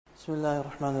بسم الله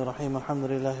الرحمن الرحيم الحمد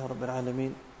لله رب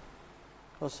العالمين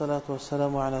والصلاة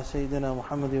والسلام على سيدنا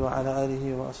محمد وعلى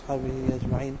آله وأصحابه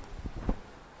أجمعين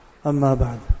أما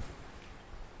بعد.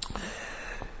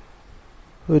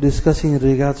 We're discussing in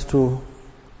regards to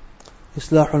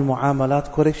Islahul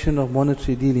Mu'amalat, correction of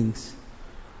monetary dealings.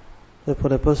 So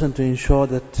for a person to ensure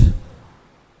that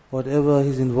whatever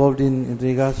he's involved in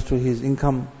regards to his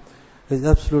income is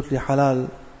absolutely halal,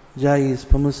 jaiz,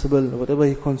 permissible, whatever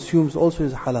he consumes also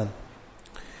is halal.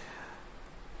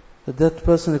 That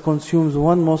person consumes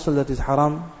one morsel that is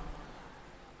haram,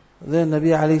 then Nabi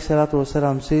alayhi salatu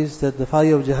wasalam says that the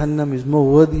fire of Jahannam is more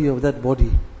worthy of that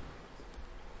body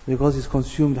because he's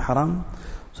consumed haram.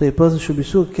 So a person should be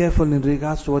so careful in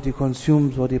regards to what he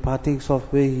consumes, what he partakes of,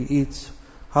 where he eats,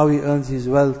 how he earns his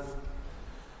wealth.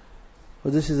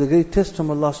 But this is a great test from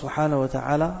Allah subhanahu wa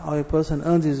ta'ala, how a person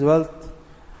earns his wealth,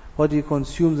 what he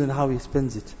consumes and how he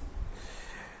spends it.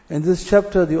 In this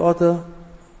chapter the author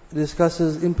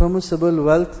discusses impermissible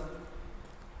wealth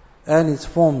and its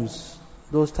forms,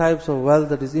 those types of wealth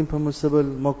that is impermissible,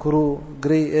 makruh,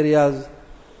 grey areas,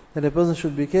 that a person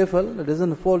should be careful that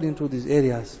doesn't fall into these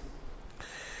areas.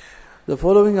 The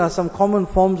following are some common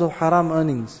forms of haram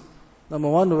earnings. Number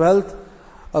one, wealth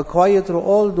acquired through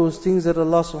all those things that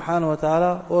Allah subhanahu wa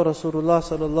ta'ala or Rasulullah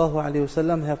sallallahu alayhi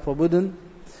wasallam have forbidden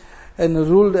and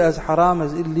ruled as haram,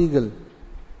 as illegal.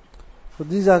 So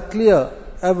these are clear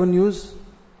avenues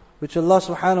which Allah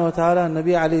subhanahu wa ta'ala and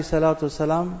Nabi alayhi salatu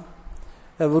wasalam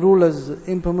have ruled as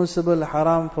impermissible,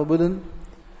 haram, forbidden.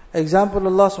 Example,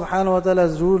 Allah subhanahu wa ta'ala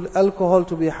has ruled alcohol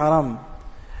to be haram.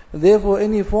 Therefore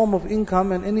any form of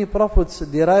income and any profits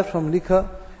derived from liquor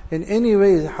in any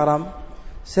way is haram.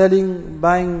 Selling,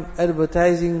 buying,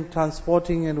 advertising,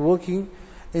 transporting and working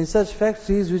in such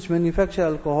factories which manufacture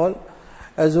alcohol,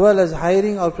 as well as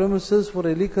hiring our premises for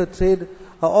a liquor trade,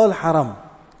 are all haram.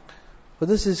 But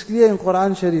this is clear in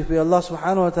Quran Sharif, where Allah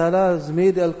subhanahu wa ta'ala has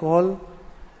made alcohol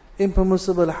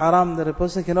impermissible, haram, that a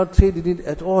person cannot trade in it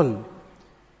at all.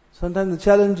 Sometimes the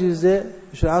challenge is there.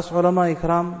 You should ask ulama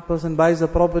ikram. Person buys a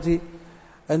property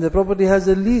and the property has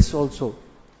a lease also.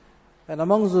 And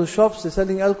amongst those shops they're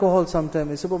selling alcohol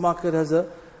sometimes. A supermarket has a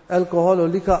alcohol or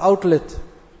liquor outlet.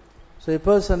 So a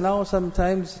person now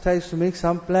sometimes tries to make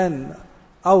some plan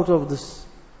out of this.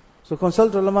 So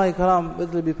consult ulama ikram, it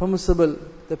will be permissible.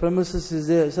 The premises is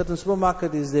there, a certain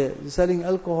supermarket is there, they're selling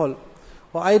alcohol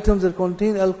or items that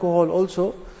contain alcohol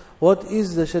also. What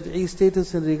is the Shari'i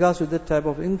status in regards to that type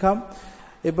of income?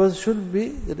 A person should be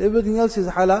that everything else is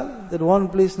halal, that one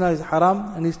place now is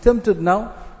haram, and he's tempted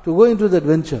now to go into that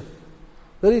venture.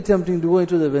 Very tempting to go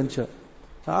into the venture.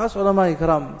 Now ask ulama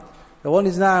ikram, the one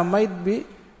is now, I might be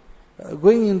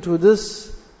going into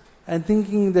this and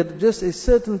thinking that just a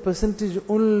certain percentage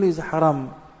only is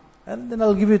haram, and then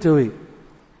I'll give it away.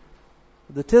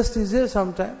 The test is here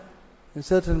sometime, in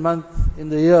certain month in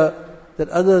the year, that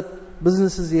other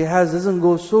businesses he has doesn't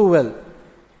go so well.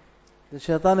 The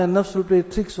shaitan and nafs will play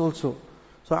tricks also.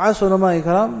 So ask ulama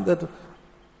ikram that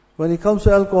when it comes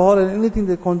to alcohol and anything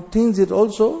that contains it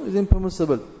also is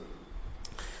impermissible.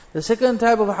 The second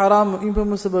type of haram,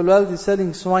 impermissible wealth, is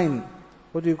selling swine,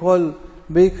 what you call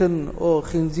bacon or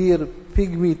khinzir,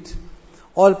 pig meat.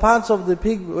 All parts of the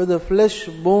pig, whether flesh,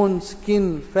 bone,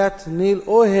 skin, fat, nail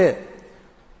or hair,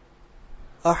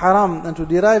 are haram, and to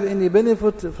derive any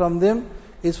benefit from them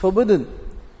is forbidden.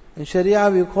 In Sharia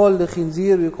we call the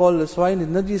khinzir, we call the swine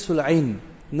najisul ayn.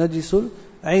 Najisul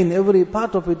ayn, every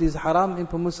part of it is haram,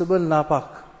 impermissible, napak.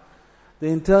 The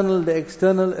internal, the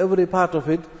external, every part of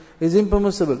it is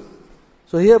impermissible.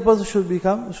 So here a person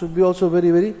should be also very,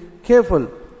 very careful.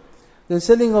 The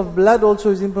selling of blood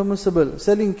also is impermissible.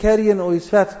 Selling carrion or is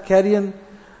fat. Carrion,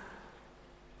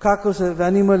 carcass of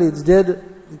animal, it's dead.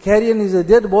 Carrion is a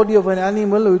dead body of an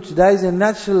animal which dies a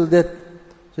natural death.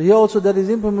 So here also that is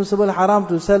impermissible, haram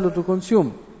to sell or to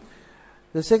consume.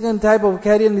 The second type of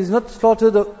carrion is not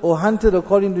slaughtered or hunted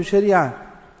according to Sharia.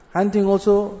 Hunting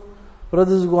also,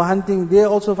 brothers go hunting, they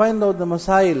also find out the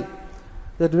masail,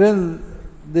 that when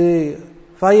they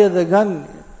fire the gun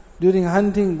during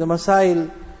hunting, the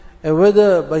masail,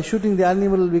 whether by shooting the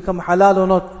animal will become halal or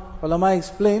not. Ulama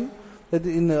explain that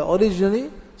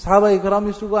originally Sahaba Ikram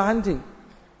used to go hunting.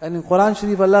 And in Quran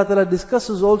Sharif Allah Ta'ala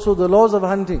discusses also the laws of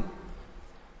hunting.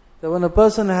 That when a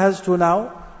person has to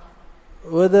now,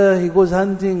 whether he goes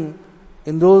hunting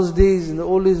in those days, in the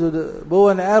old days with a bow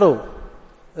and arrow,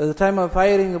 at the time of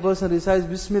firing a person recites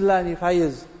Bismillah and he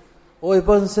fires. Or a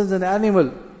person sends an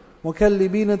animal,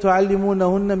 مُكَلِّبِينَ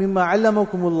تُعَلِّمُونَهُنَّ مِمَّا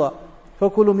عَلَّمَكُمُ اللَّهِ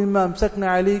فَكُلُوا مِمَّا أَمْسَكْنَا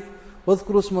عَلَيْكُمْ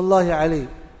وَاذْكُرُوا اسْمَ اللَّهِ عَلَيْهِ.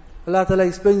 Allah Ta'ala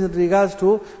explains in regards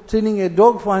to training a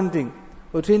dog for hunting,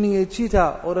 or training a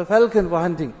cheetah or a falcon for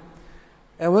hunting.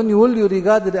 And when you will, you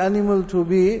regard that animal to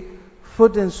be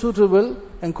fit and suitable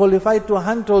and qualified to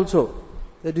hunt also.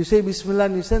 That you say Bismillah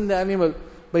and you send the animal,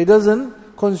 but it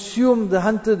doesn't consume the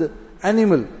hunted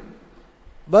animal.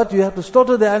 But you have to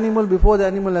slaughter the animal before the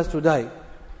animal has to die,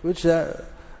 which the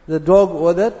dog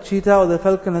or the cheetah or the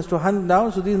falcon has to hunt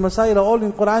down. So these masail are all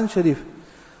in Quran Sharif.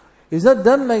 Is that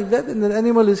done like that? And the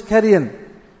animal is carrion.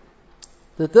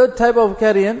 The third type of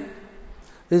carrion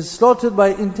is slaughtered by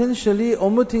intentionally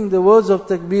omitting the words of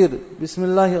takbir.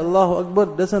 Bismillah, Allahu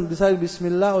Akbar. Doesn't decide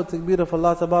Bismillah or takbir of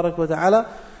Allah Tabarak wa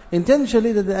Ta'ala.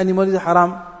 Intentionally that the animal is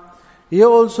haram. Here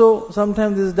also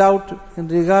sometimes there is doubt in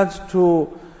regards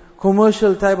to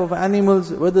commercial type of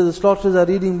animals, whether the slaughterers are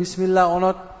reading Bismillah or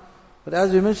not. But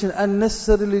as we mentioned,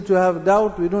 unnecessarily to have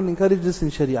doubt, we don't encourage this in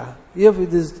Sharia. If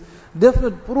it is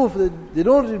definite proof that they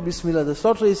don't read Bismillah, the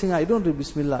slaughterer is saying, I don't read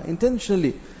Bismillah,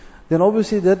 intentionally, then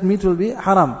obviously that meat will be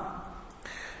haram.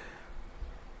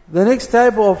 The next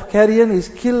type of carrion is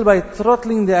killed by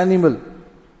throttling the animal.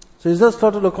 So it's not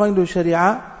slaughtered according to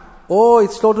Sharia, or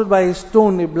it's slaughtered by a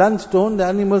stone, a blunt stone, the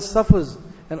animal suffers.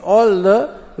 And all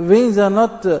the veins are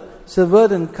not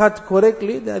severed and cut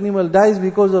correctly, the animal dies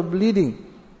because of bleeding.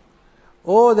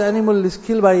 Or the animal is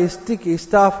killed by a stick, a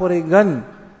staff or a gun,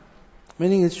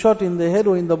 meaning it's shot in the head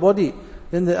or in the body,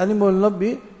 then the animal will not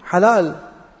be halal.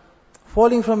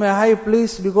 Falling from a high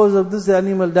place, because of this the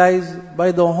animal dies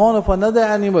by the horn of another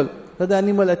animal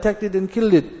attacked it and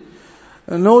killed it.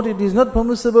 Note, it is not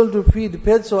permissible to feed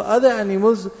pets or other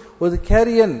animals with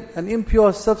carrion and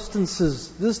impure substances.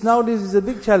 This nowadays is a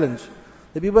big challenge.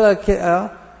 The people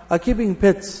are keeping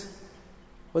pets,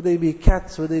 whether it be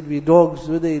cats, whether it be dogs,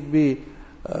 whether it be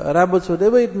rabbits,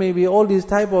 whatever it may be, all these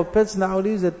type of pets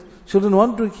nowadays that children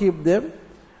want to keep them.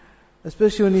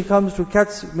 Especially when it comes to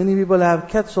cats, many people have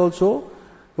cats also.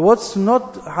 What's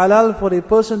not halal for a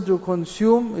person to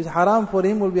consume is haram for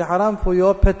him, will be haram for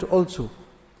your pet also.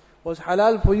 What's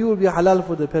halal for you will be halal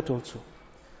for the pet also.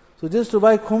 So just to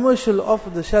buy commercial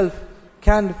off the shelf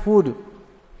canned food,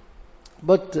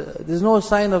 but there's no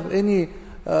sign of any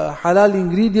halal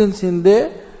ingredients in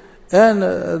there, and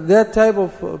that type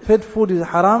of pet food is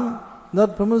haram,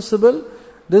 not permissible,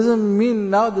 doesn't mean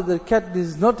now that the cat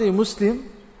is not a Muslim,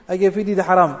 I can feed it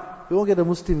haram. You won't get a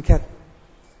Muslim cat.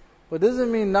 But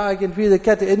doesn't mean now I can feed the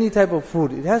cat any type of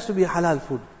food. It has to be halal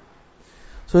food.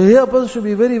 So here a person should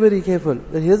be very, very careful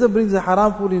that he doesn't bring the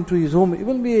haram food into his home. It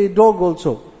will be a dog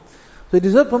also. So it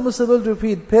is not permissible to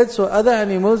feed pets or other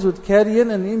animals with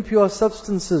carrion and impure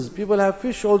substances. People have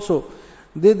fish also.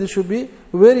 They should be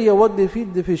wary of what they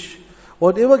feed the fish.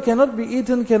 Whatever cannot be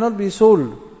eaten cannot be sold.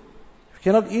 If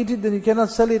you cannot eat it, then you cannot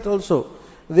sell it also.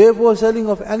 Therefore, selling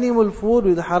of animal food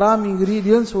with haram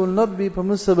ingredients will not be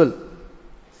permissible.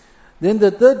 Then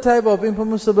the third type of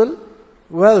impermissible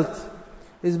wealth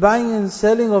is buying and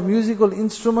selling of musical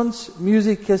instruments,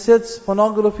 music cassettes,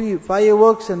 pornography,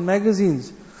 fireworks and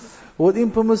magazines with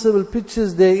impermissible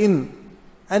pictures therein,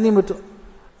 animate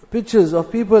pictures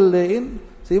of people therein.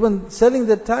 So even selling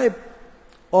that type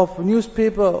of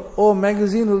newspaper or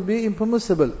magazine will be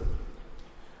impermissible.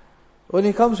 When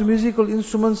it comes to musical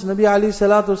instruments, Nabi alayhi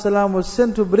salatu wasalam was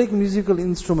sent to break musical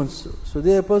instruments. So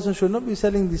there a person should not be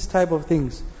selling this type of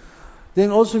things. Then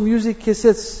also music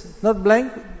cassettes, not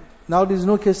blank. Now there is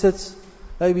no cassettes,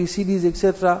 like CDs,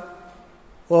 etc.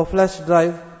 or flash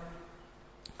drive.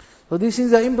 So these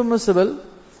things are impermissible.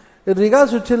 In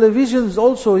regards to televisions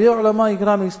also, here ulama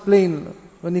ikram explain,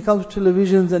 when it comes to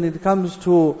televisions and it comes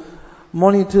to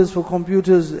monitors for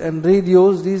computers and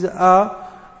radios, these are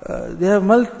they are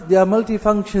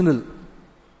multifunctional,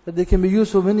 that they can be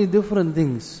used for many different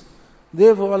things.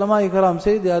 Therefore, ulama ikram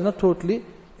say they are not totally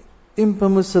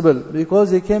impermissible, because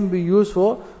they can be used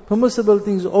for permissible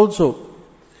things also.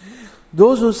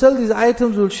 Those who sell these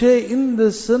items will share in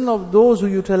the sin of those who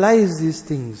utilize these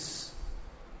things.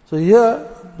 So here,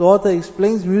 the author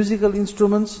explains musical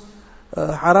instruments,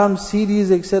 haram CDs,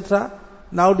 etc.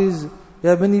 Nowadays,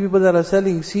 there are many people that are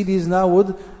selling CDs now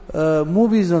with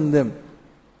movies on them.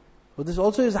 But this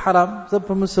also is haram, it's not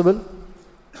permissible.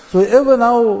 So whoever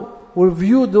now will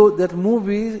view that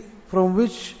movie from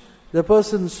which the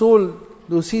person sold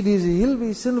those CDs, he'll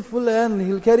be sinful and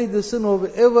he'll carry the sin of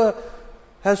whoever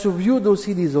has to view those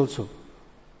CDs also.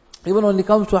 Even when it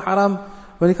comes to haram,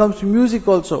 when it comes to music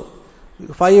also,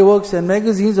 fireworks and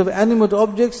magazines of animate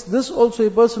objects, this also a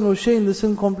person will share in the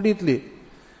sin completely.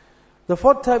 The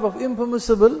fourth type of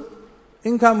impermissible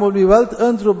income will be wealth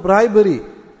earned through bribery.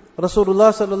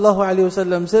 Rasulullah sallallahu alaihi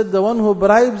wasallam said, the one who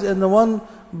bribes and the one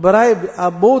bribed are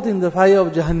both in the fire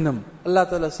of Jahannam. Allah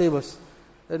Ta'ala save us.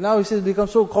 And now he says, become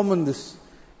so common this.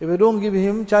 If you don't give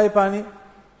him chai pani,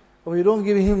 or you don't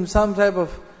give him some type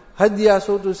of hadiyah,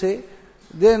 so to say,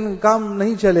 then काम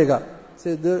नहीं चलेगा.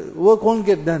 Say the work won't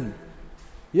get done.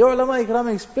 Your ulama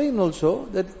ikram explain also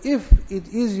that if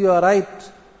it is your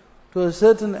right to a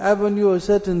certain avenue or a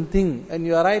certain thing, and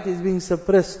your right is being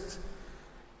suppressed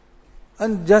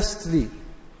unjustly,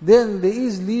 then there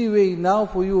is leeway now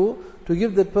for you to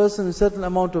give that person a certain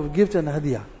amount of gift and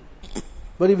hadiyah.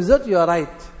 But if it's not your right,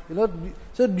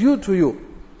 it's not due to you,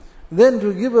 then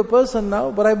to give a person now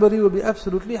bribery will be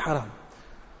absolutely haram.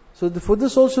 So for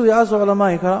this also we ask ulama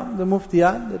ikram, the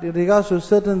muftiyan, that in regards to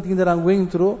certain things that I'm going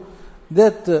through,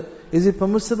 that is it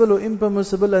permissible or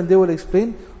impermissible, and they will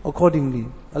explain accordingly.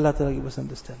 Allah Ta'ala give us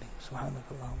understanding.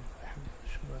 Subhanakallah.